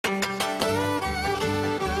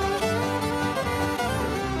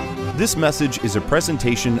This message is a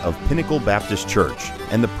presentation of Pinnacle Baptist Church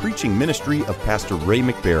and the preaching ministry of Pastor Ray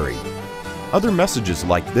McBarry. Other messages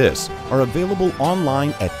like this are available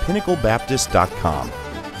online at pinnaclebaptist.com.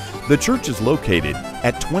 The church is located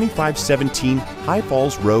at 2517 High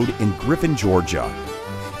Falls Road in Griffin, Georgia.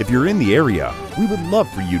 If you're in the area, we would love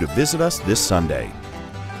for you to visit us this Sunday.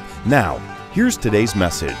 Now, here's today's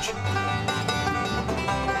message.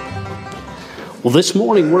 Well, this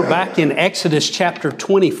morning we're back in Exodus chapter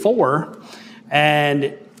 24,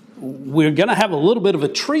 and we're going to have a little bit of a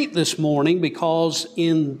treat this morning because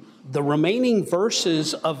in the remaining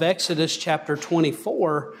verses of Exodus chapter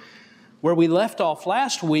 24, where we left off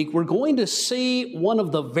last week, we're going to see one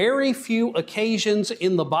of the very few occasions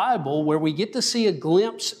in the Bible where we get to see a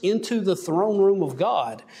glimpse into the throne room of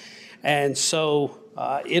God. And so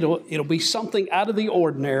it'll be something out of the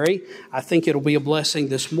ordinary. I think it'll be a blessing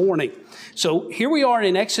this morning. So here we are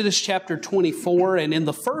in Exodus chapter 24, and in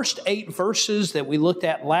the first 8 verses that we looked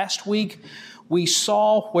at last week, we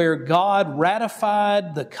saw where God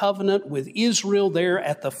ratified the covenant with Israel there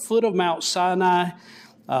at the foot of Mount Sinai.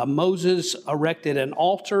 Moses erected an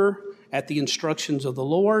altar at the instructions of the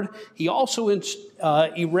Lord. He also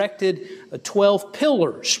erected 12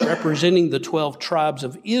 pillars representing the 12 tribes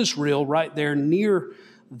of Israel right there near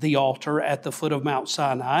the altar at the foot of Mount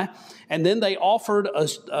Sinai. And then they offered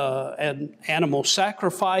an animal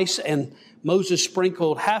sacrifice, and Moses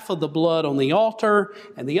sprinkled half of the blood on the altar,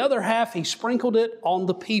 and the other half he sprinkled it on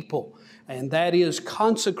the people. And that is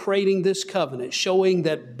consecrating this covenant, showing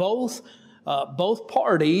that both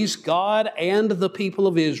parties, God and the people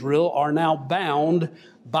of Israel, are now bound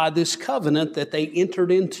by this covenant that they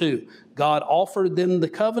entered into. God offered them the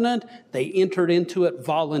covenant. They entered into it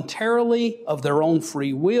voluntarily of their own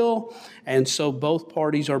free will. And so both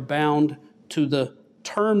parties are bound to the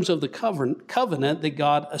terms of the covenant that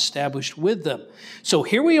God established with them. So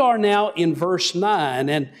here we are now in verse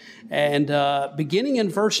 9. And beginning in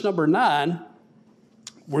verse number 9,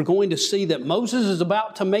 we're going to see that Moses is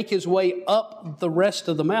about to make his way up the rest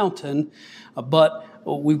of the mountain, but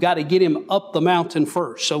we've got to get him up the mountain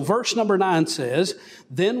first. So verse number 9 says,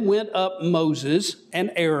 "Then went up Moses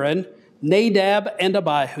and Aaron, Nadab and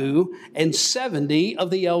Abihu, and 70 of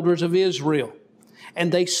the elders of Israel.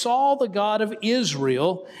 And they saw the God of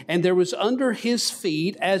Israel, and there was under his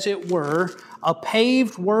feet, as it were, a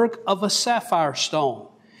paved work of a sapphire stone,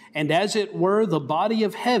 and as it were, the body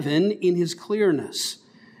of heaven in his clearness.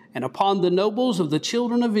 And upon the nobles of the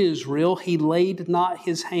children of Israel he laid not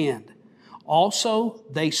his hand. Also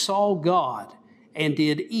they saw God, and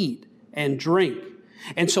did eat and drink."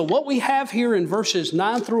 And so what we have here in verses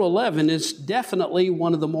 9 through 11 is definitely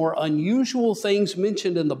one of the more unusual things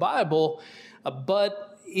mentioned in the Bible,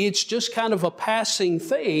 but it's just kind of a passing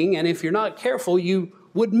thing, and if you're not careful, you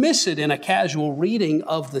would miss it in a casual reading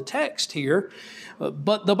of the text here.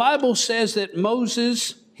 But the Bible says that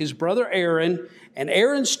Moses, his brother Aaron, and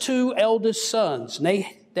Aaron's 2 eldest sons,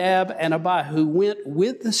 Nadab and Abihu, went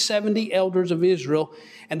with the 70 elders of Israel,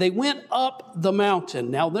 and they went up the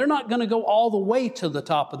mountain. Now, they're not going to go all the way to the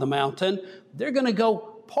top of the mountain. They're going to go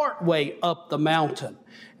part way up the mountain.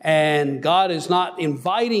 And God is not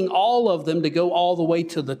inviting all of them to go all the way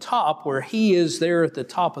to the top where he is there at the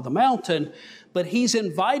top of the mountain, but he's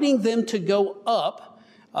inviting them to go up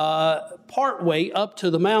part way up to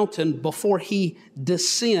the mountain before he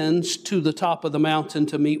descends to the top of the mountain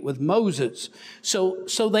to meet with Moses. So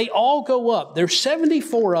they all go up. There's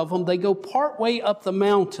 74 of them. They go part way up the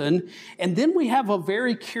mountain. And then we have a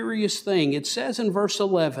very curious thing. It says in verse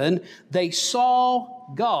 11, they saw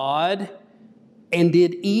God and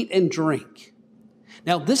did eat and drink.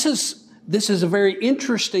 Now this is a very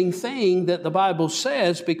interesting thing that the Bible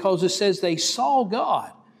says, because it says they saw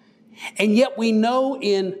God. And yet we know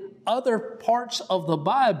in other parts of the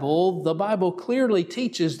Bible clearly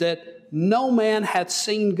teaches that no man hath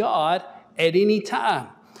seen God at any time.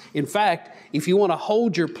 In fact, if you want to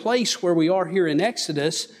hold your place where we are here in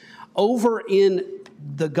Exodus, over in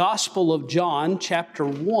the Gospel of John, chapter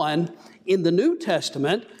 1, in the New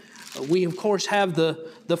Testament, we of course have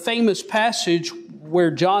the famous passage where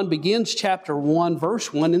John begins chapter 1,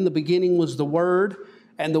 verse 1, "In the beginning was the Word,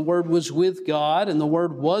 and the Word was with God, and the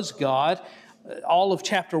Word was God." All of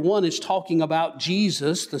chapter 1 is talking about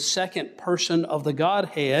Jesus, the second person of the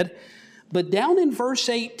Godhead. But down in verse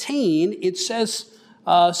 18, it says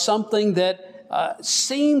something that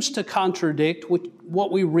seems to contradict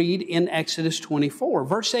what we read in Exodus 24.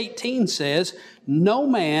 Verse 18 says, "No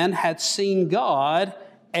man hath seen God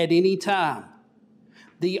at any time.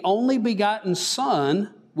 The only begotten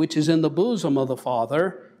Son, which is in the bosom of the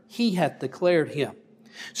Father, he hath declared him."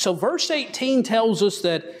 So verse 18 tells us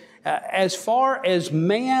that As far as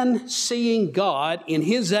man seeing God in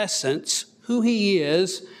His essence, who He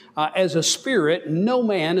is as a spirit, no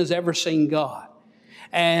man has ever seen God.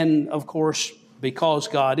 And of course, because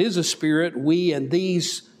God is a spirit, we in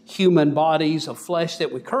these human bodies of flesh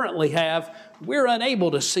that we currently have, we're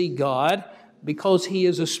unable to see God because He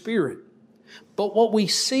is a spirit. But what we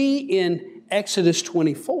see in Exodus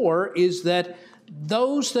 24 is that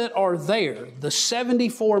those that are there, the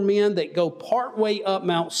 74 men that go partway up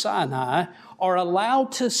Mount Sinai, are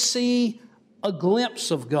allowed to see a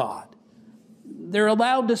glimpse of God. They're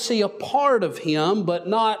allowed to see a part of Him, but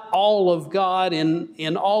not all of God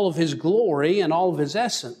in all of His glory and all of His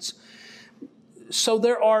essence. So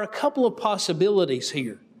there are a couple of possibilities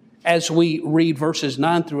here as we read verses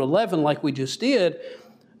 9 through 11 like we just did.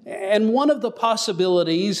 And one of the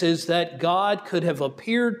possibilities is that God could have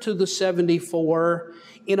appeared to the 74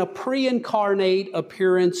 in a pre-incarnate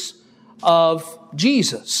appearance of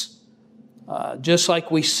Jesus, just like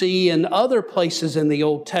we see in other places in the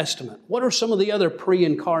Old Testament. What are some of the other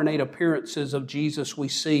pre-incarnate appearances of Jesus we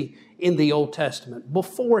see in the Old Testament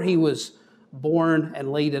before He was born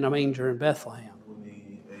and laid in a manger in Bethlehem? When He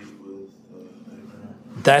ate with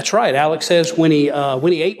Abraham. That's right. Alex says when he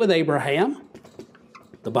ate with Abraham.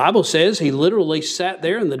 The Bible says He literally sat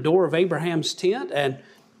there in the door of Abraham's tent and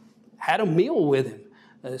had a meal with him.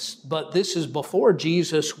 But this is before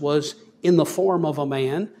Jesus was in the form of a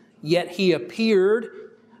man, yet He appeared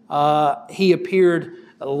like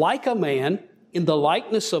a man, in the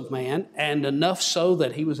likeness of man, and enough so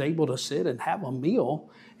that He was able to sit and have a meal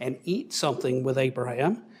and eat something with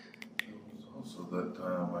Abraham. It was also that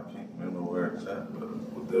time, I can't remember where it's at,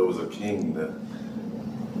 but there was a king that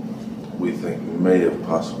we think may have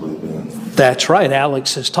possibly been. That's right.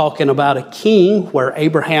 Alex is talking about a king where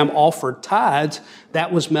Abraham offered tithes.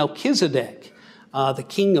 That was Melchizedek, the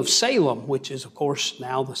king of Salem, which is, of course,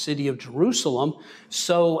 now the city of Jerusalem.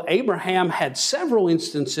 So Abraham had several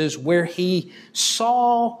instances where he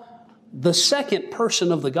saw the second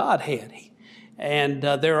person of the Godhead. And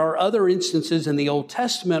there are other instances in the Old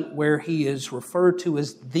Testament where He is referred to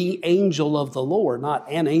as the angel of the Lord. Not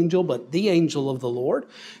an angel, but the angel of the Lord.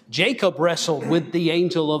 Jacob wrestled with the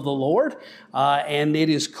angel of the Lord. And it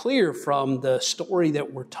is clear from the story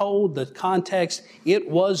that we're told, the context, it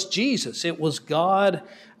was Jesus. It was God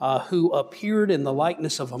who appeared in the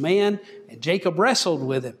likeness of a man, and Jacob wrestled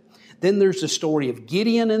with Him. Then there's the story of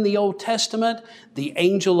Gideon in the Old Testament. The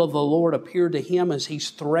angel of the Lord appeared to him as he's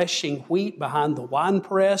threshing wheat behind the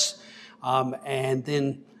winepress. And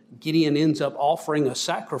then Gideon ends up offering a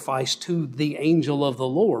sacrifice to the angel of the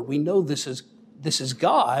Lord. We know this is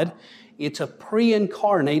God. It's a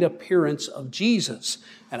pre-incarnate appearance of Jesus.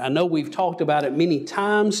 And I know we've talked about it many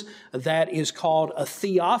times. That is called a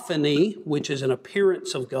theophany, which is an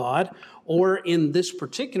appearance of God. Or in this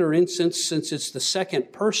particular instance, since it's the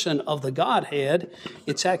second person of the Godhead,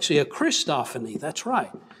 it's actually a Christophany. That's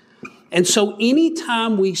right. And so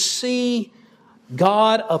anytime we see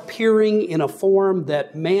God appearing in a form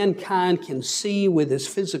that mankind can see with his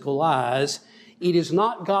physical eyes, it is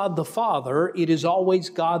not God the Father, it is always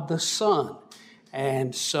God the Son.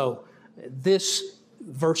 And so this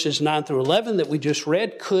verses 9 through 11 that we just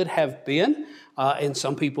read could have been, and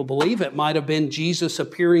some people believe it might have been Jesus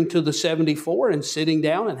appearing to the 74 and sitting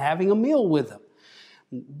down and having a meal with them.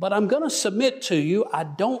 But I'm going to submit to you, I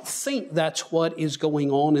don't think that's what is going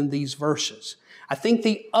on in these verses. I think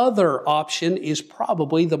the other option is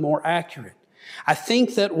probably the more accurate. I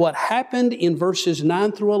think that what happened in verses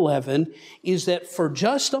 9 through 11 is that for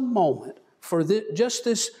just a moment, for just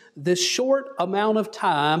this short amount of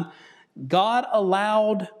time, God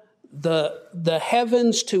allowed the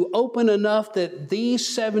heavens to open enough that these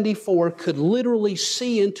 74 could literally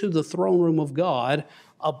see into the throne room of God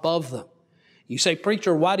above them. You say,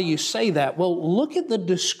 preacher, why do you say that? Well, look at the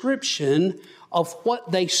description of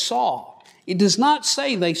what they saw. It does not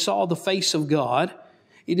say they saw the face of God.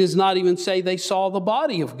 It does not even say they saw the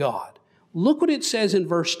body of God. Look what it says in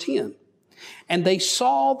verse 10. And they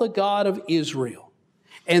saw the God of Israel,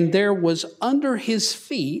 and there was under His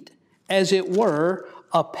feet, as it were,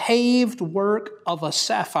 a paved work of a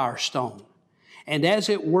sapphire stone, and as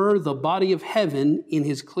it were, the body of heaven in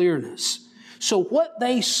His clearness. So what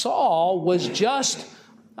they saw was just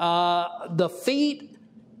the feet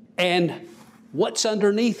and what's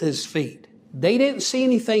underneath His feet. They didn't see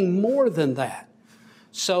anything more than that.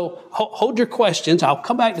 So hold your questions. I'll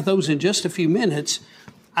come back to those in just a few minutes.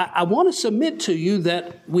 I want to submit to you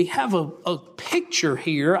that we have a picture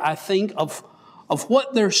here, I think, of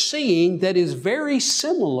what they're seeing that is very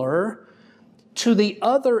similar to the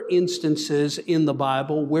other instances in the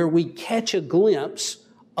Bible where we catch a glimpse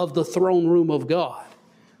of the throne room of God.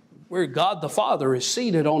 where God the Father is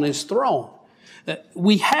seated on His throne.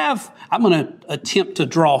 I'm going to attempt to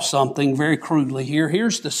draw something very crudely here.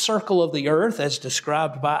 Here's the circle of the earth as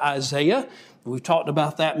described by Isaiah. We've talked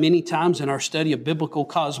about that many times in our study of biblical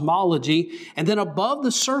cosmology. And then above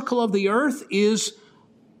the circle of the earth is,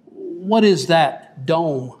 what is that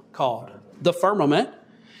dome called? The firmament.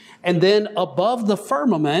 And then above the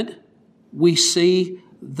firmament, we see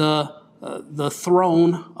the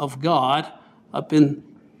throne of God up in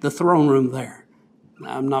the throne room there.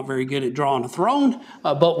 I'm not very good at drawing a throne,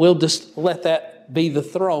 but we'll just let that be the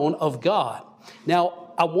throne of God.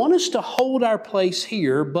 Now, I want us to hold our place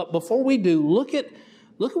here, but before we do, look at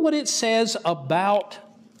what it says about,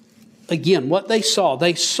 again, what they saw.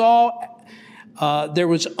 They saw there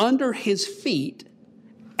was under His feet,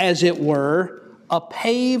 as it were, a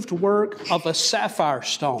paved work of a sapphire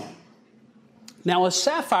stone. Now, a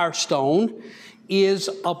sapphire stone is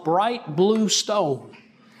a bright blue stone.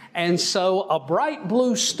 And so a bright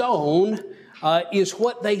blue stone is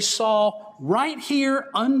what they saw right here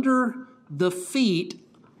under the feet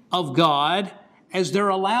of God as they're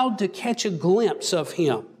allowed to catch a glimpse of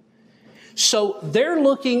Him. So they're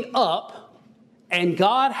looking up, and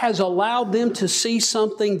God has allowed them to see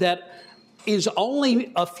something that is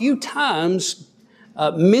only a few times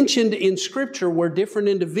mentioned in Scripture, where different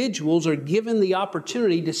individuals are given the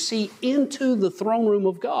opportunity to see into the throne room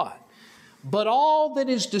of God. But all that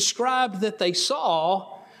is described that they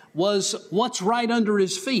saw was what's right under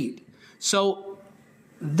His feet. So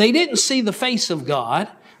they didn't see the face of God.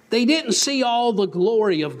 They didn't see all the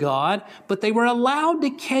glory of God, but they were allowed to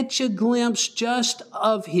catch a glimpse just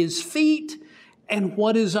of His feet and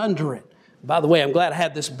what is under it. By the way, I'm glad I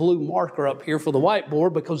had this blue marker up here for the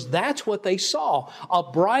whiteboard, because that's what they saw. A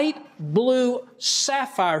bright blue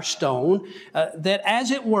sapphire stone that, as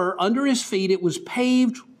it were, under His feet, it was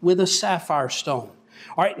paved with a sapphire stone.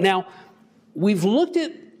 All right, now, we've looked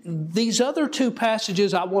at these other two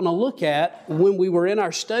passages I want to look at when we were in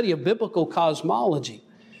our study of biblical cosmology.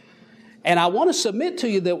 And I want to submit to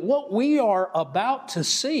you that what we are about to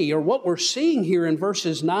see, or what we're seeing here in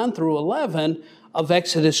verses 9 through 11 of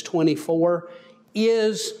Exodus 24,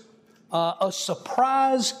 is a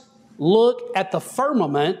surprise look at the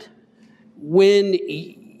firmament when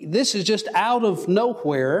this is just out of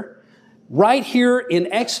nowhere. Right here in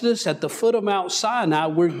Exodus at the foot of Mount Sinai,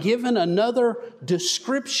 we're given another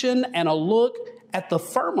description and a look at the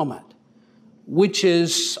firmament, which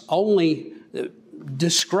is only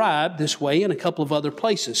described this way in a couple of other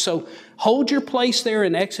places. So hold your place there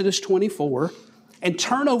in Exodus 24 and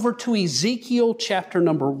turn over to Ezekiel chapter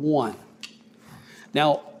number 1.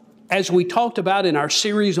 Now, as we talked about in our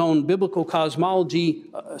series on biblical cosmology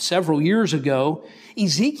several years ago,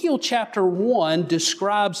 Ezekiel chapter 1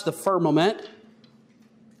 describes the firmament,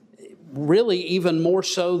 really even more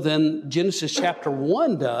so than Genesis chapter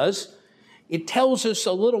 1 does. It tells us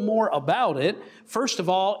a little more about it. First of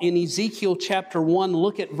all, in Ezekiel chapter 1,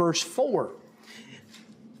 look at verse 4.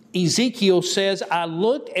 Ezekiel says, I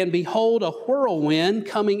looked, and behold, a whirlwind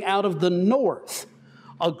coming out of the north,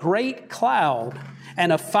 a great cloud,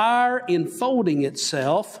 and a fire enfolding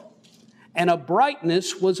itself, and a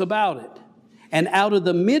brightness was about it. And out of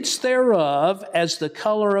the midst thereof, as the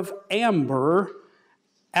color of amber,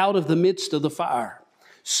 out of the midst of the fire.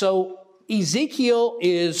 So Ezekiel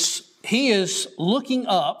is looking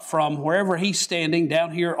up from wherever he's standing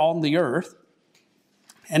down here on the earth.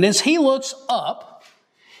 And as he looks up,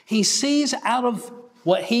 he sees out of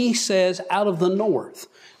what he says out of the north.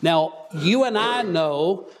 Now, you and I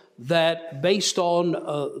know that based on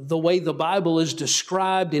the way the Bible is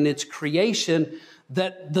described in its creation,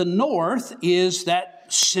 that the north is that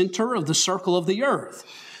center of the circle of the earth.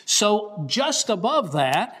 So just above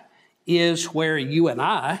that is where you and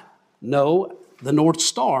I know the North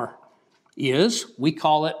Star is. We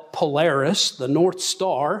call it Polaris, the North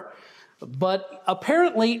Star. But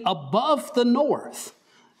apparently above the north,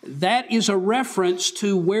 that is a reference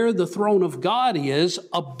to where the throne of God is,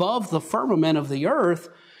 above the firmament of the earth,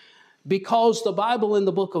 because the Bible in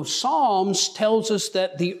the book of Psalms tells us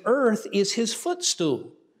that the earth is His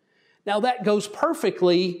footstool. Now that goes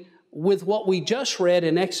perfectly with what we just read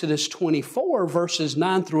in Exodus 24, verses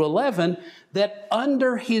 9 through 11, that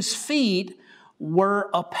under His feet were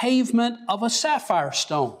a pavement of a sapphire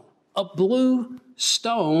stone, a blue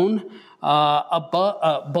stone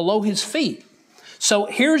below His feet. So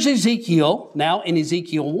here's Ezekiel. Now in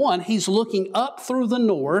Ezekiel 1, he's looking up through the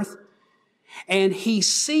north, and he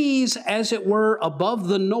sees, as it were, above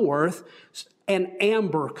the north, an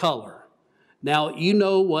amber color. Now, you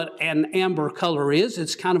know what an amber color is.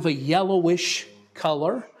 It's kind of a yellowish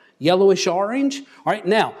color, yellowish orange. All right,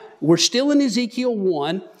 now, we're still in Ezekiel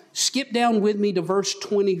 1. skip down with me to verse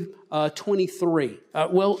 23.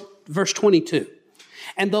 Verse 22.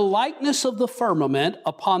 And the likeness of the firmament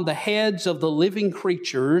upon the heads of the living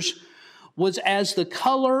creatures was as the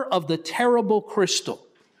color of the terrible crystal,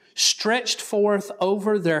 stretched forth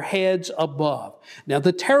over their heads above. Now,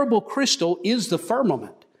 the terrible crystal is the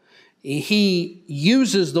firmament. He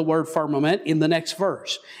uses the word firmament in the next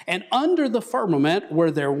verse. And under the firmament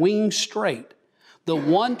were their wings straight, the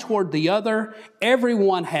one toward the other.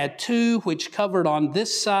 Everyone had two which covered on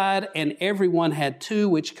this side, and everyone had two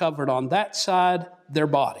which covered on that side their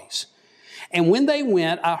bodies. And when they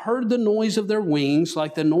went, I heard the noise of their wings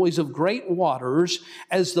like the noise of great waters,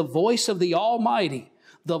 as the voice of the Almighty,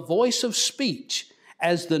 the voice of speech,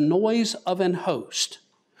 as the noise of an host.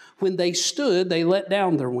 When they stood, they let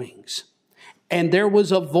down their wings. And there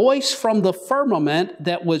was a voice from the firmament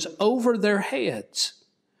that was over their heads,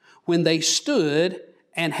 when they stood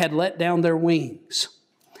and had let down their wings.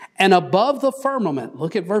 And above the firmament,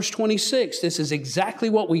 look at verse 26. This is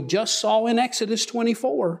exactly what we just saw in Exodus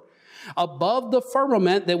 24. Above the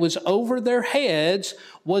firmament that was over their heads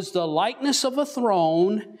was the likeness of a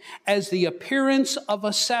throne, as the appearance of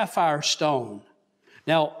a sapphire stone.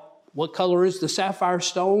 Now, what color is the sapphire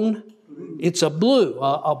stone? It's a blue,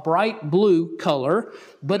 a bright blue color.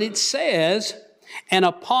 But it says, and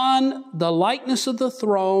upon the likeness of the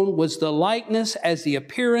throne was the likeness as the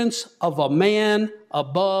appearance of a man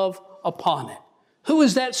above upon it. Who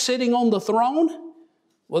is that sitting on the throne?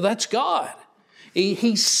 Well, that's God.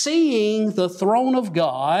 He's seeing the throne of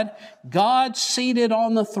God, God seated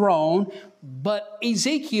on the throne, but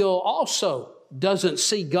Ezekiel also doesn't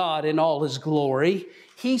see God in all His glory.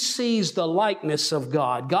 He sees the likeness of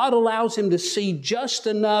God. God allows him to see just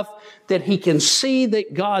enough that he can see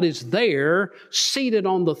that God is there, seated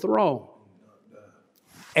on the throne,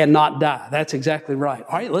 and not die. That's exactly right.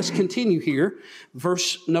 All right, let's continue here.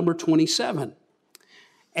 Verse number 27.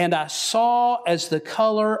 And I saw as the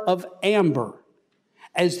color of amber,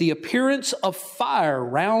 as the appearance of fire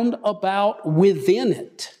round about within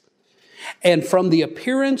it, and from the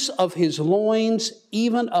appearance of his loins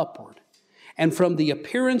even upward, and from the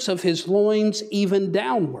appearance of his loins even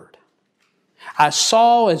downward. I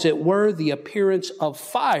saw, as it were, the appearance of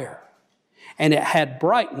fire, and it had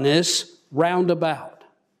brightness round about.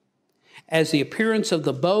 As the appearance of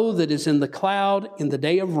the bow that is in the cloud in the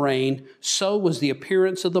day of rain, so was the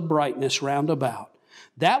appearance of the brightness round about.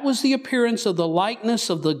 That was the appearance of the likeness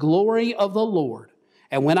of the glory of the Lord.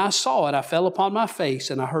 And when I saw it, I fell upon my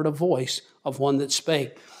face, and I heard a voice of one that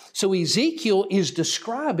spake. So Ezekiel is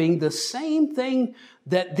describing the same thing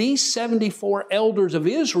that these 74 elders of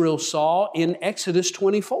Israel saw in Exodus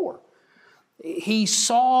 24. He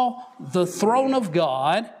saw the throne of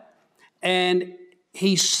God, and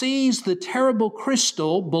he sees the terrible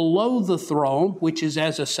crystal below the throne, which is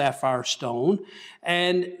as a sapphire stone,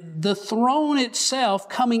 and the throne itself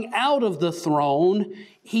coming out of the throne,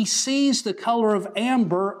 he sees the color of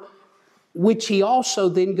amber, which he also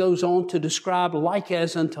then goes on to describe like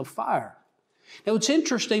as unto fire. Now it's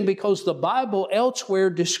interesting because the Bible elsewhere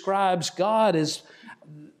describes God as,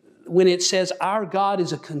 when it says our God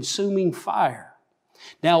is a consuming fire.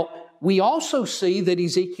 Now we also see that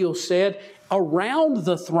Ezekiel said around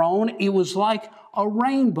the throne it was like a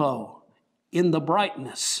rainbow in the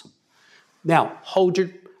brightness. Now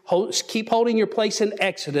keep holding your place in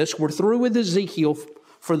Exodus. We're through with Ezekiel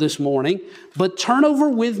for this morning, but turn over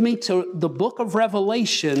with me to the book of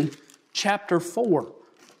Revelation, chapter 4.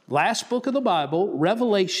 Last book of the Bible,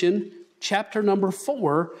 Revelation, chapter number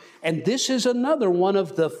 4, and this is another one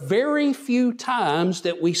of the very few times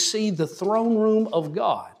that we see the throne room of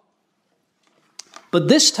God. But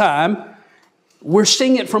this time, we're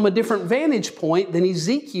seeing it from a different vantage point than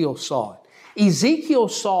Ezekiel saw it. Ezekiel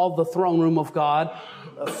saw the throne room of God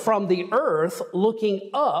from the earth,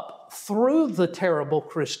 looking up through the terrible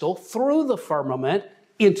crystal, through the firmament,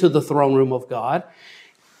 into the throne room of God.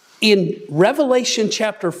 In Revelation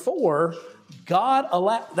chapter 4, God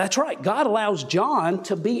allows John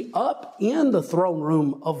to be up in the throne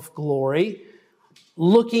room of glory,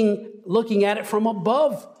 looking at it from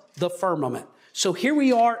above the firmament. So here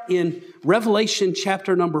we are in Revelation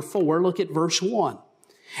chapter number 4. Look at verse 1.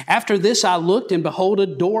 After this I looked, and behold, a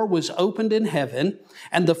door was opened in heaven,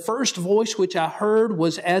 and the first voice which I heard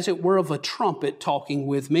was as it were of a trumpet talking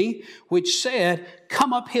with me, which said,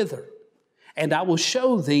 Come up hither, and I will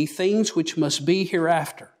show thee things which must be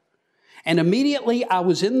hereafter. And immediately I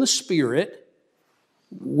was in the Spirit,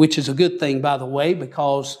 which is a good thing, by the way,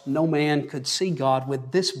 because no man could see God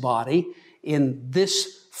with this body in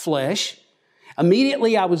this flesh.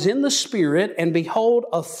 Immediately I was in the Spirit, and behold,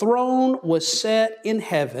 a throne was set in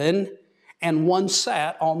heaven, and one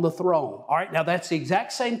sat on the throne. All right, now that's the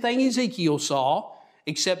exact same thing Ezekiel saw,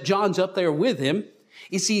 except John's up there with him.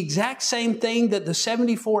 It's the exact same thing that the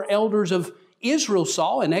 74 elders of Israel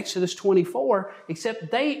saw in Exodus 24,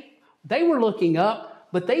 except they were looking up,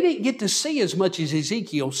 but they didn't get to see as much as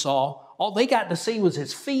Ezekiel saw. All they got to see was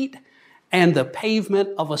his feet and the pavement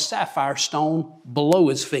of a sapphire stone below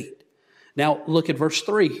his feet. Now look at verse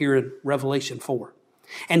 3 here in Revelation 4.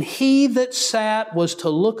 And he that sat was to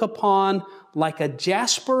look upon like a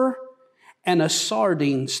jasper and a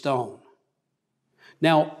sardine stone.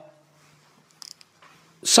 Now,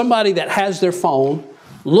 somebody that has their phone,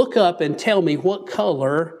 look up and tell me what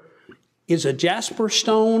color is a jasper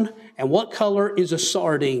stone and what color is a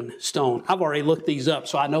sardine stone. I've already looked these up,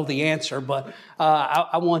 so I know the answer, but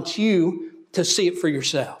I want you to see it for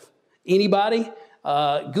yourself. Anybody?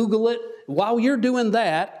 Google it. While you're doing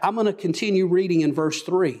that, I'm going to continue reading in verse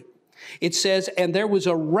 3. It says, and there was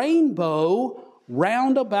a rainbow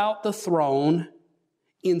round about the throne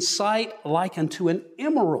in sight like unto an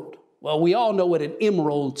emerald. Well, we all know what an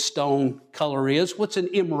emerald stone color is. What's an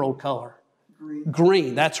emerald color?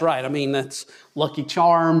 Green, that's right. I mean, that's Lucky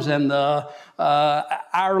Charms and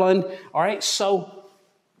Ireland. All right, so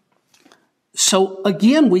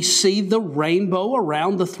again, we see the rainbow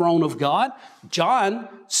around the throne of God. John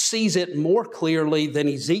sees it more clearly than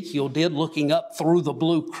Ezekiel did looking up through the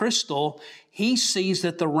blue crystal. He sees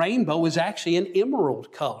that the rainbow is actually an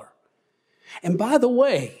emerald color. And by the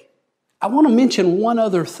way, I want to mention one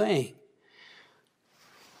other thing.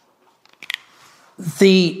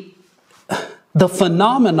 The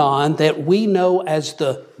phenomenon that we know as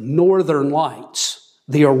the northern lights,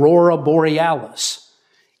 the aurora borealis,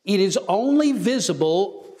 it is only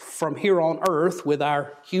visible from here on earth with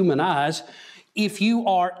our human eyes if you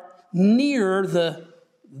are near the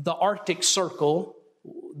Arctic Circle,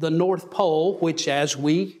 the North Pole, which, as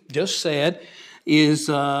we just said, is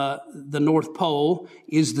the North Pole,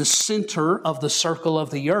 is the center of the circle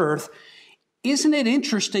of the earth. Isn't it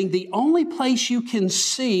interesting? The only place you can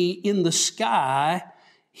see in the sky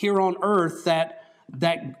here on earth that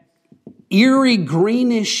eerie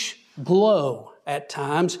greenish glow at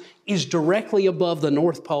times is directly above the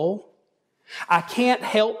North Pole. I can't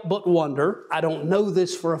help but wonder, I don't know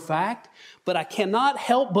this for a fact, but I cannot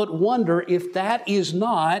help but wonder if that is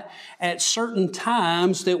not at certain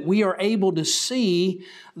times that we are able to see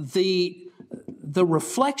the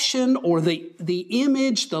reflection or the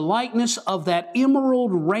image, the likeness of that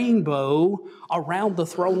emerald rainbow around the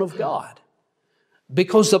throne of God.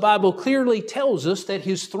 Because the Bible clearly tells us that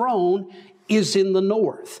His throne is in the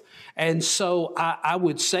north. And so I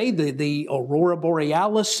would say that the aurora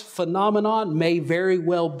borealis phenomenon may very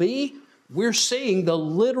well be. We're seeing the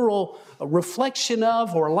literal reflection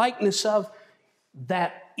of or likeness of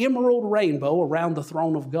that emerald rainbow around the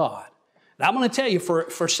throne of God. Now, I'm going to tell you,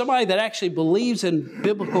 for somebody that actually believes in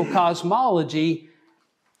biblical cosmology,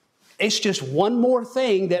 it's just one more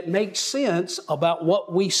thing that makes sense about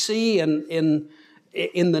what we see in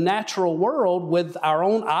the natural world with our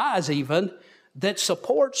own eyes even, that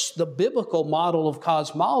supports the biblical model of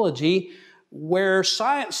cosmology, where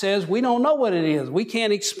science says we don't know what it is. We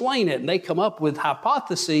can't explain it. And they come up with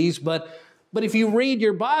hypotheses. But if you read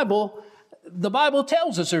your Bible, the Bible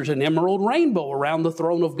tells us there's an emerald rainbow around the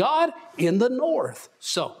throne of God in the north.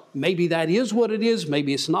 So maybe that is what it is.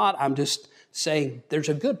 Maybe it's not. I'm just saying there's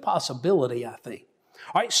a good possibility, I think.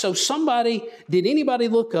 All right, so did anybody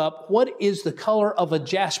look up what is the color of a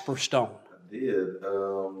jasper stone? I did.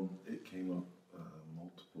 It came up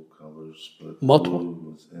multiple colors, but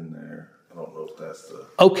blue was in there. I don't know if that's the...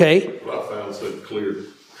 Okay. What I found so clear.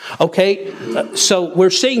 Okay, so we're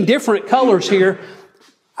seeing different colors here.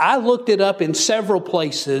 I looked it up in several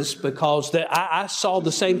places because I saw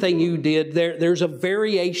the same thing you did. There's a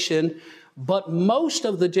variation, but most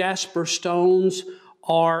of the jasper stones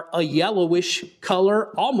are a yellowish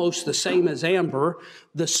color, almost the same as amber.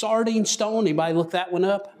 The sardine stone, anybody look that one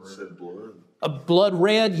up? Blood. A blood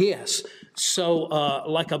red, yes. So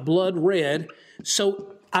like a blood red.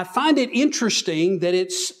 So I find it interesting that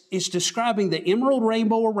it's describing the emerald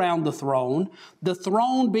rainbow around the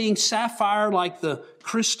throne being sapphire like the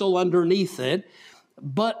crystal underneath it,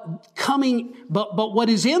 but what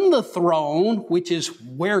is in the throne, which is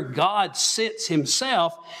where God sits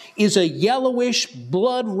Himself, is a yellowish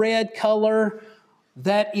blood red color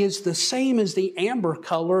that is the same as the amber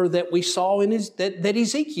color that we saw that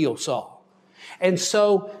Ezekiel saw. And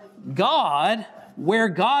so God, where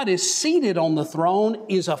God is seated on the throne,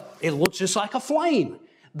 it looks just like a flame.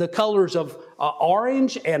 The colors of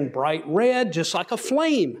orange and bright red, just like a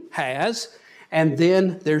flame has. And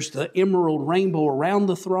then there's the emerald rainbow around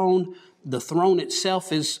the throne. The throne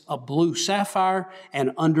itself is a blue sapphire,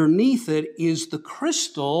 and underneath it is the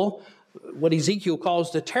crystal, what Ezekiel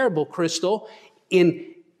calls the terrible crystal.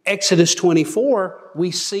 In Exodus 24,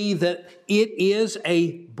 we see that it is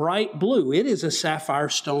a bright blue. It is a sapphire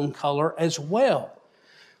stone color as well.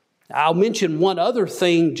 I'll mention one other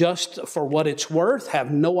thing just for what it's worth.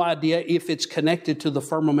 Have no idea if it's connected to the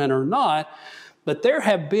firmament or not, but there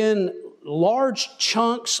have been large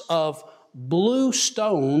chunks of blue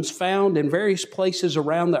stones found in various places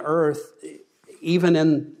around the earth, even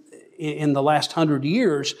in the last 100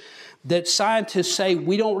 years, that scientists say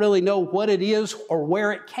we don't really know what it is or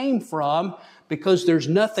where it came from because there's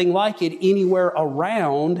nothing like it anywhere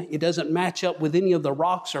around. It doesn't match up with any of the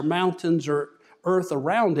rocks or mountains or earth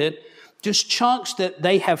around it. Just chunks that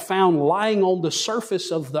they have found lying on the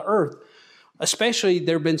surface of the earth. Especially,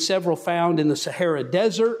 there have been several found in the Sahara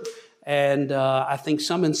Desert, and I think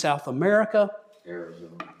some in South America.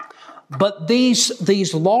 Arizona. But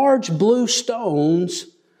these large blue stones,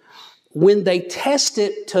 when they test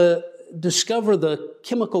it to discover the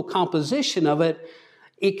chemical composition of it,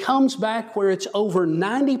 it comes back where it's over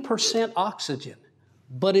 90% oxygen,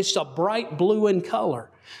 but it's a bright blue in color.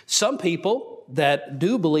 Some people that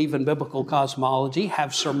do believe in biblical cosmology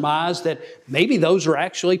have surmised that maybe those are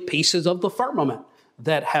actually pieces of the firmament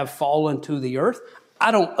that have fallen to the earth.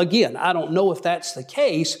 I don't know if that's the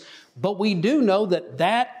case, but we do know that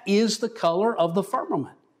that is the color of the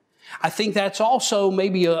firmament. I think that's also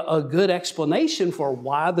maybe a good explanation for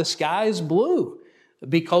why the sky is blue,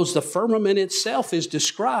 because the firmament itself is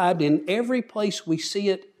described in every place we see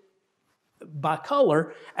it by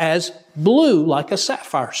color as blue, like a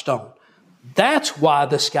sapphire stone. That's why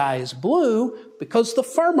the sky is blue, because the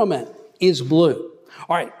firmament is blue.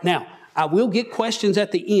 All right, now, I will get questions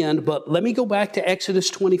at the end, but let me go back to Exodus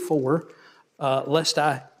 24, lest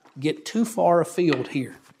I get too far afield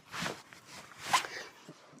here.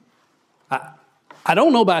 I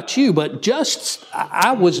don't know about you, but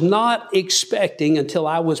I was not expecting until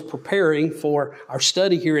I was preparing for our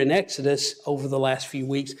study here in Exodus over the last few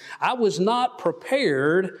weeks, I was not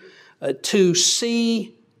prepared to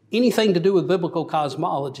see anything to do with biblical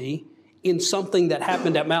cosmology in something that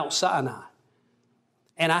happened at Mount Sinai.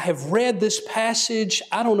 And I have read this passage,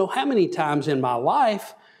 I don't know how many times in my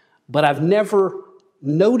life, but I've never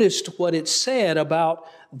noticed what it said about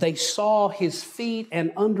they saw his feet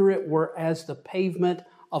and under it were as the pavement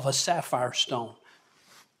of a sapphire stone.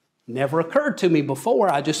 Never occurred to me before.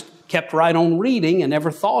 I just kept right on reading and never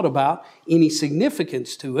thought about any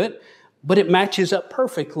significance to it. But it matches up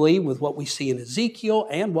perfectly with what we see in Ezekiel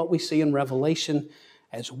and what we see in Revelation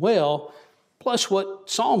as well, plus what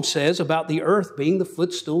Psalm says about the earth being the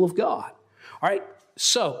footstool of God. All right,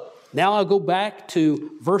 so now I'll go back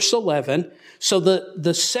to verse 11. So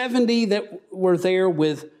the 70 that were there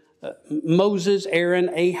with Moses, Aaron,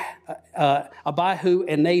 Abihu,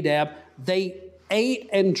 and Nadab, they ate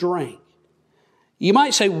and drank. You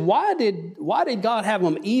might say, why did God have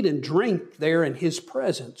them eat and drink there in His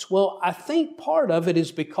presence? Well, I think part of it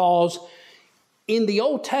is because in the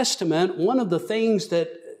Old Testament, one of the things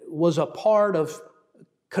that was a part of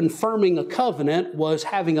confirming a covenant was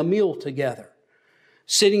having a meal together,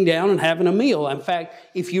 sitting down and having a meal. In fact,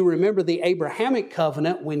 if you remember the Abrahamic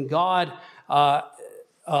covenant, when God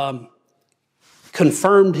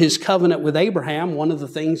confirmed His covenant with Abraham, one of the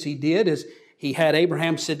things He did is He had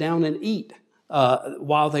Abraham sit down and eat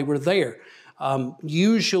while they were there.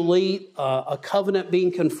 Usually a covenant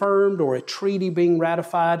being confirmed or a treaty being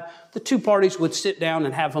ratified, the two parties would sit down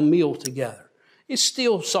and have a meal together. It's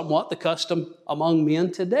still somewhat the custom among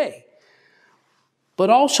men today. But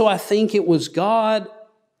also I think it was God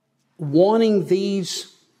wanting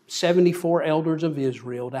these 74 elders of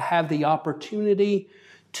Israel to have the opportunity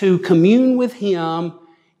to commune with Him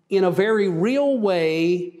in a very real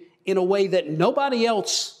way, in a way that nobody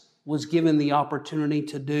else was given the opportunity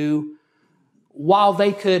to do, while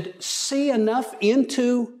they could see enough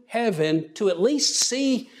into heaven to at least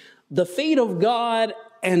see the feet of God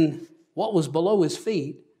and what was below His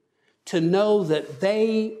feet, to know that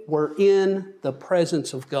they were in the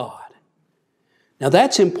presence of God. Now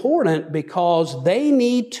that's important because they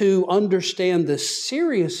need to understand the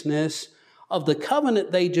seriousness of the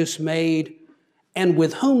covenant they just made and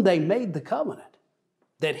with whom they made the covenant,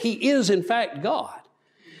 that He is in fact God.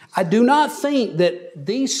 I do not think that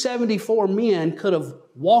these 74 men could have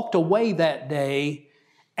walked away that day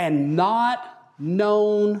and not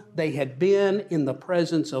known they had been in the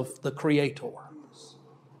presence of the Creator.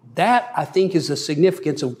 That, I think, is the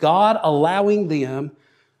significance of God allowing them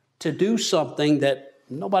to do something that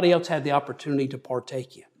nobody else had the opportunity to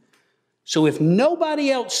partake in. So if nobody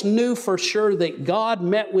else knew for sure that God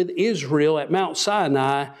met with Israel at Mount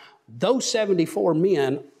Sinai, those 74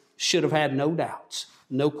 men should have had no doubts,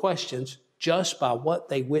 no questions, just by what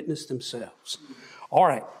they witnessed themselves. All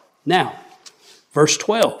right, now, verse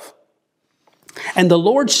 12. And the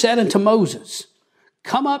Lord said unto Moses,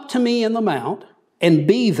 come up to me in the mount, and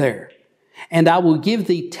be there, and I will give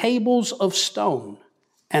thee tables of stone,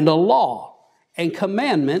 and a law, and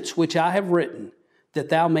commandments which I have written, that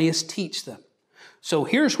thou mayest teach them. So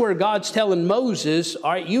here's where God's telling Moses,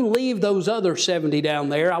 all right, you leave those other 70 down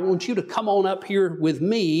there. I want you to come on up here with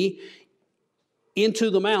me into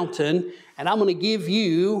the mountain, and I'm going to give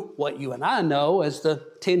you what you and I know as the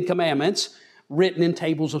 10 Commandments written in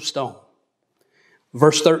tables of stone.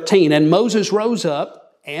 Verse 13, and Moses rose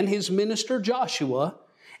up, and his minister Joshua,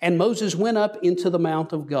 and Moses went up into the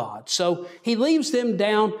mount of God. So he leaves them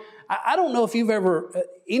down. I don't know if you've ever,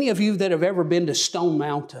 any of you that have ever been to Stone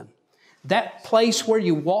Mountain, that place where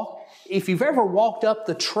you walk, if you've ever walked up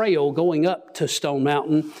the trail going up to Stone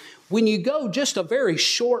Mountain, when you go just a very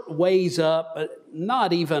short ways up,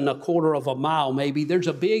 not even a quarter of a mile maybe, there's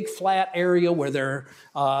a big flat area where there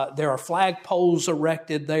are flagpoles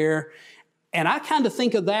erected there. And I kind of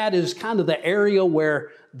think of that as kind of the area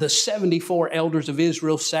where the 74 elders of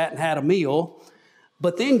Israel sat and had a meal.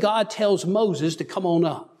 But then God tells Moses to come on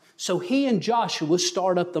up. So he and Joshua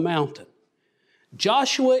start up the mountain.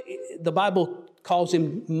 Joshua, the Bible calls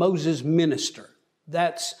him Moses' minister.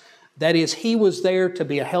 That is, he was there to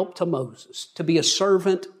be a help to Moses, to be a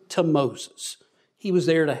servant to Moses. He was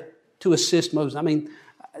there to assist Moses. I mean,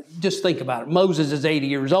 just think about it. Moses is 80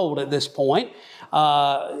 years old at this point,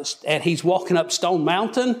 and he's walking up Stone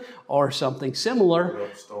Mountain or something similar.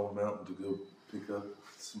 Up Stone Mountain to go pick up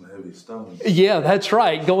some heavy stones. Yeah, that's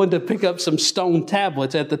right. Going to pick up some stone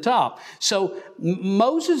tablets at the top. So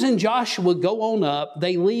Moses and Joshua go on up.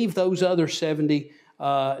 They leave those other 70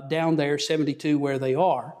 down there, 72 where they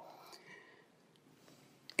are.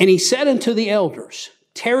 And he said unto the elders,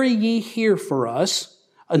 tarry ye here for us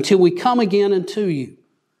until we come again unto you.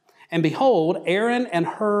 And behold, Aaron and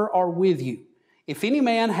Hur are with you. If any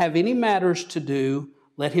man have any matters to do,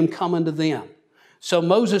 let him come unto them. So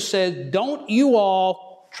Moses said, don't you all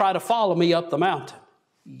try to follow me up the mountain.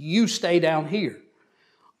 You stay down here.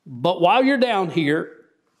 But while you're down here,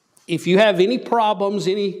 if you have any problems,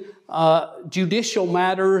 any judicial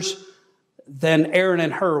matters, then Aaron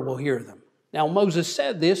and Hur will hear them. Now, Moses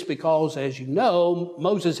said this because, as you know,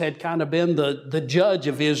 Moses had kind of been the judge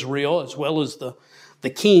of Israel as well as the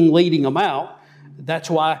king leading them out. That's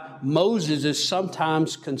why Moses is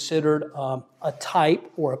sometimes considered a type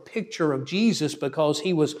or a picture of Jesus, because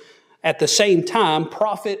he was at the same time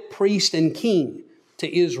prophet, priest, and king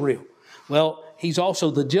to Israel. Well, he's also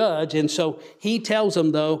the judge, and so he tells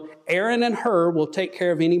them, though, Aaron and Hur will take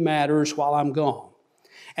care of any matters while I'm gone.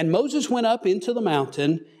 And Moses went up into the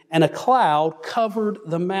mountain, and a cloud covered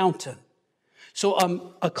the mountain. So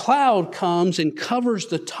a cloud comes and covers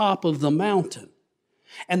the top of the mountain.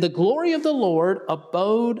 And the glory of the Lord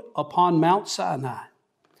abode upon Mount Sinai.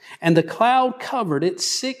 And the cloud covered it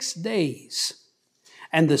 6 days.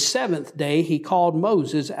 And the 7th day he called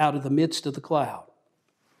Moses out of the midst of the cloud.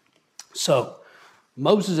 So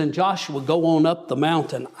Moses and Joshua go on up the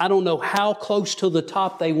mountain. I don't know how close to the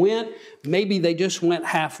top they went. Maybe they just went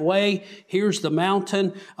halfway. Here's the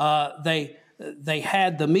mountain. They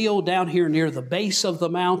had the meal down here near the base of the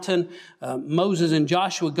mountain. Moses and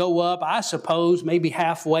Joshua go up, I suppose, maybe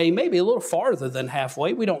halfway, maybe a little farther than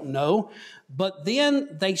halfway. We don't know. But then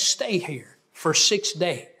they stay here for 6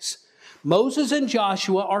 days. Moses and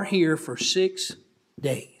Joshua are here for 6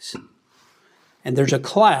 days. And there's a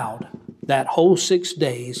cloud that whole 6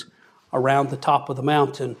 days around the top of the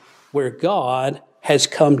mountain where God has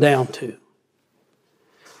come down to.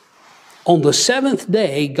 On the 7th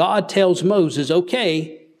day, God tells Moses,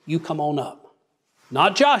 okay, you come on up.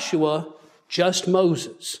 Not Joshua, just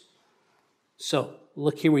Moses. So,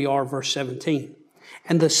 look, here we are, verse 17.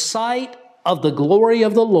 And the sight of the glory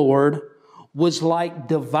of the Lord was like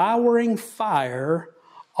devouring fire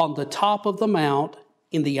on the top of the mount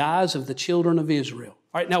in the eyes of the children of Israel.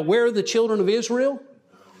 All right, now where are the children of Israel?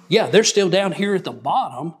 Yeah, they're still down here at the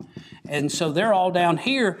bottom. And so they're all down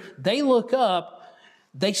here. They look up.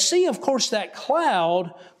 They see, of course, that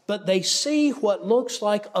cloud, but they see what looks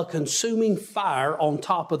like a consuming fire on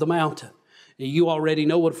top of the mountain. You already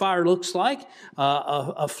know what fire looks like.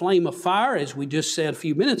 A flame of fire, as we just said a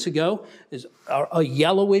few minutes ago, is a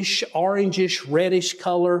yellowish, orangish, reddish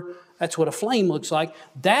color. That's what a flame looks like.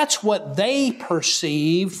 That's what they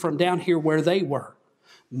perceived from down here where they were.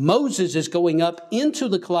 Moses is going up into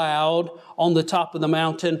the cloud on the top of the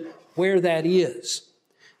mountain where that is.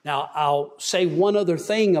 Now, I'll say one other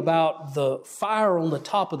thing about the fire on the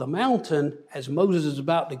top of the mountain as Moses is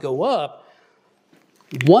about to go up.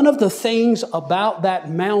 One of the things about that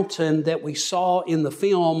mountain that we saw in the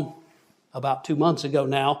film about 2 months ago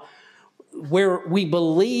now, where we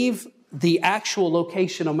believe the actual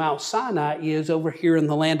location of Mount Sinai is over here in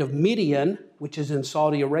the land of Midian, which is in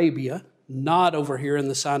Saudi Arabia, not over here in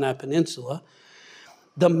the Sinai Peninsula.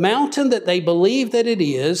 The mountain that they believe that it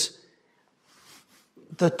is,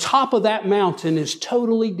 the top of that mountain is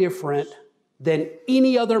totally different than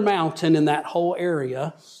any other mountain in that whole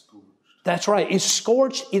area. That's right. It's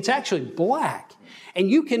scorched. It's actually black. And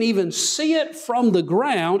you can even see it from the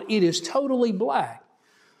ground. It is totally black.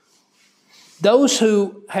 Those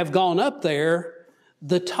who have gone up there,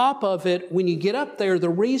 the top of it, when you get up there, the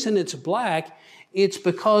reason it's black, it's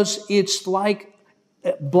because it's like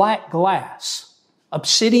black glass.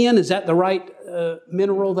 Obsidian, is that the right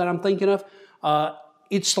mineral that I'm thinking of?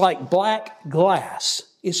 It's like black glass.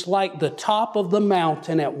 It's like the top of the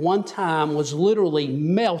mountain at one time was literally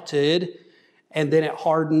melted, and then it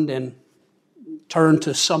hardened and turned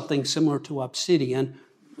to something similar to obsidian,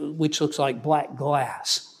 which looks like black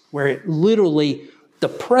glass, where it literally, the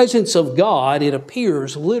presence of God, it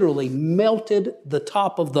appears, literally melted the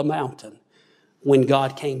top of the mountain when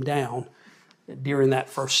God came down during that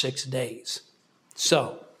first 6 days.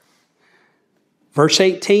 So, verse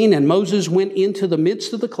 18, and Moses went into the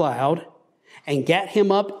midst of the cloud and gat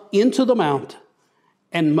him up into the mount.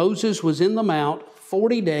 And Moses was in the mount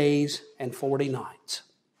 40 days and 40 nights.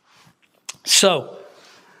 So,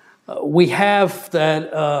 we have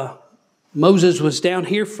that Moses was down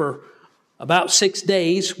here for about 6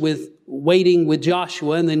 days waiting with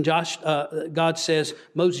Joshua. And then God says,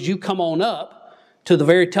 Moses, you come on up to the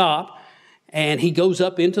very top. And he goes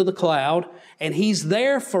up into the cloud. And he's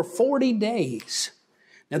there for 40 days.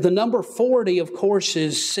 Now, the number 40, of course,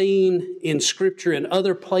 is seen in Scripture and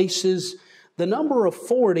other places. The number of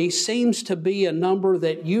 40 seems to be a number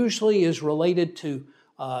that usually is related to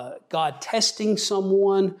God testing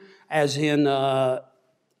someone, as in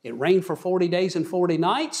it rained for 40 days and 40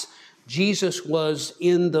 nights. Jesus was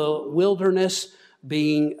in the wilderness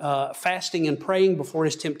being fasting and praying before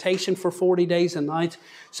his temptation for 40 days and nights.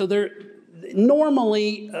 So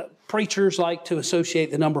normally, preachers like to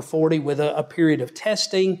associate the number 40 with a period of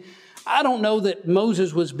testing. I don't know that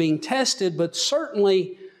Moses was being tested, but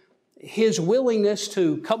certainly his willingness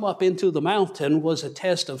to come up into the mountain was a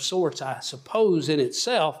test of sorts, I suppose, in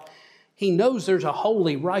itself. He knows there's a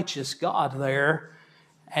holy, righteous God there,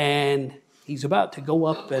 and he's about to go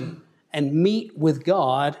up and meet with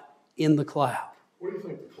God in the cloud. What do you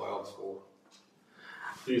think the cloud's for?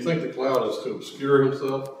 Do you think the cloud is to obscure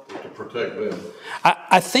himself or to protect them?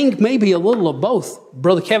 I think maybe a little of both.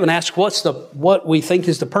 Brother Kevin asked what we think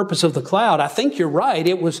is the purpose of the cloud. I think you're right.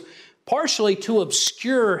 It was partially to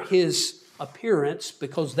obscure his appearance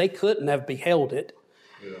because they couldn't have beheld it.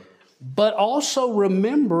 Yeah. But also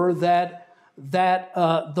remember that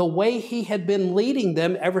the way he had been leading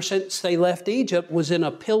them ever since they left Egypt was in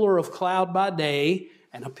a pillar of cloud by day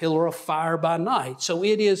and a pillar of fire by night. So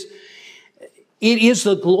it is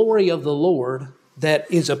the glory of the Lord that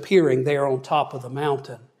is appearing there on top of the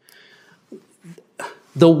mountain.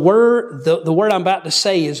 The word I'm about to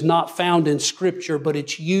say is not found in Scripture, but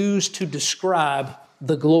it's used to describe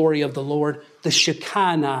the glory of the Lord, the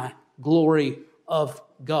Shekinah glory of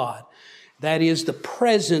God. That is the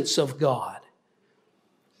presence of God.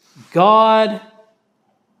 God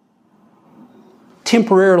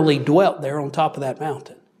temporarily dwelt there on top of that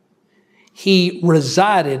mountain. He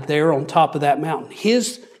resided there on top of that mountain.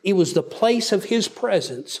 It was the place of his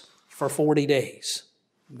presence for 40 days,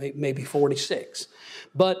 maybe 46.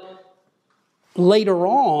 But later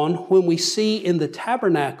on, when we see in the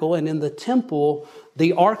tabernacle and in the temple,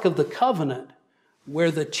 the Ark of the Covenant,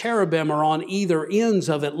 where the cherubim are on either ends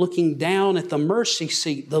of it looking down at the mercy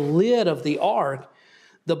seat, the lid of the ark,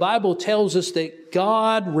 the Bible tells us that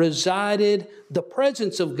the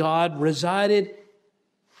presence of God resided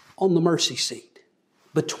on the mercy seat,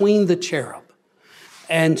 between the cherub.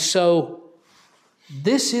 And so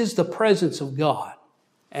this is the presence of God.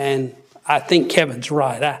 And I think Kevin's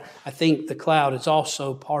right. I think the cloud is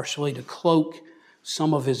also partially to cloak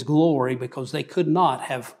some of his glory because they could not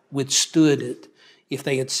have withstood it if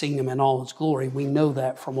they had seen him in all his glory. We know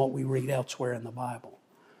that from what we read elsewhere in the Bible.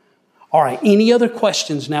 All right, any other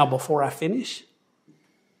questions now before I finish?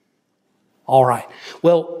 All right.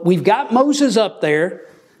 Well, we've got Moses up there.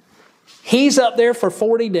 He's up there for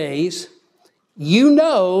 40 days. You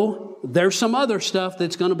know there's some other stuff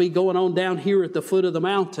that's going to be going on down here at the foot of the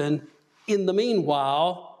mountain in the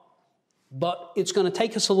meanwhile. But it's going to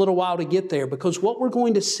take us a little while to get there, because what we're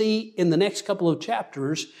going to see in the next couple of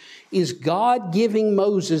chapters is God giving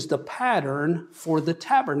Moses the pattern for the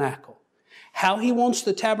tabernacle. How he wants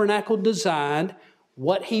the tabernacle designed,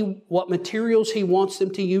 what materials he wants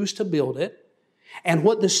them to use to build it, and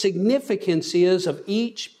what the significance is of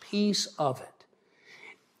each piece of it.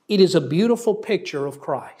 It is a beautiful picture of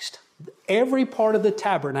Christ. Every part of the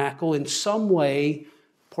tabernacle in some way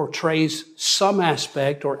portrays some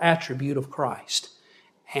aspect or attribute of Christ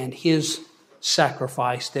and his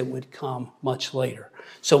sacrifice that would come much later.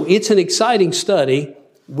 So it's an exciting study.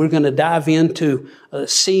 We're going to dive into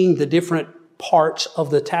seeing the different parts of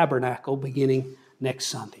the tabernacle beginning next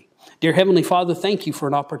Sunday. Dear Heavenly Father, thank you for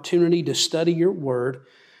an opportunity to study your word,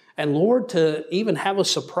 and Lord, to even have a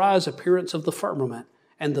surprise appearance of the firmament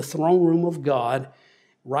and the throne room of God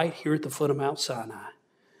right here at the foot of Mount Sinai.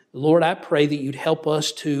 Lord, I pray that you'd help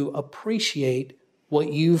us to appreciate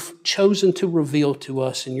what you've chosen to reveal to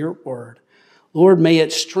us in your word. Lord, may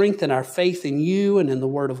it strengthen our faith in you and in the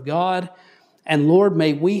word of God. And Lord,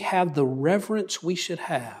 may we have the reverence we should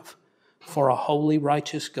have for a holy,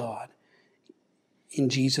 righteous God. In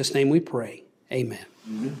Jesus' name we pray. Amen.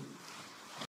 Mm-hmm.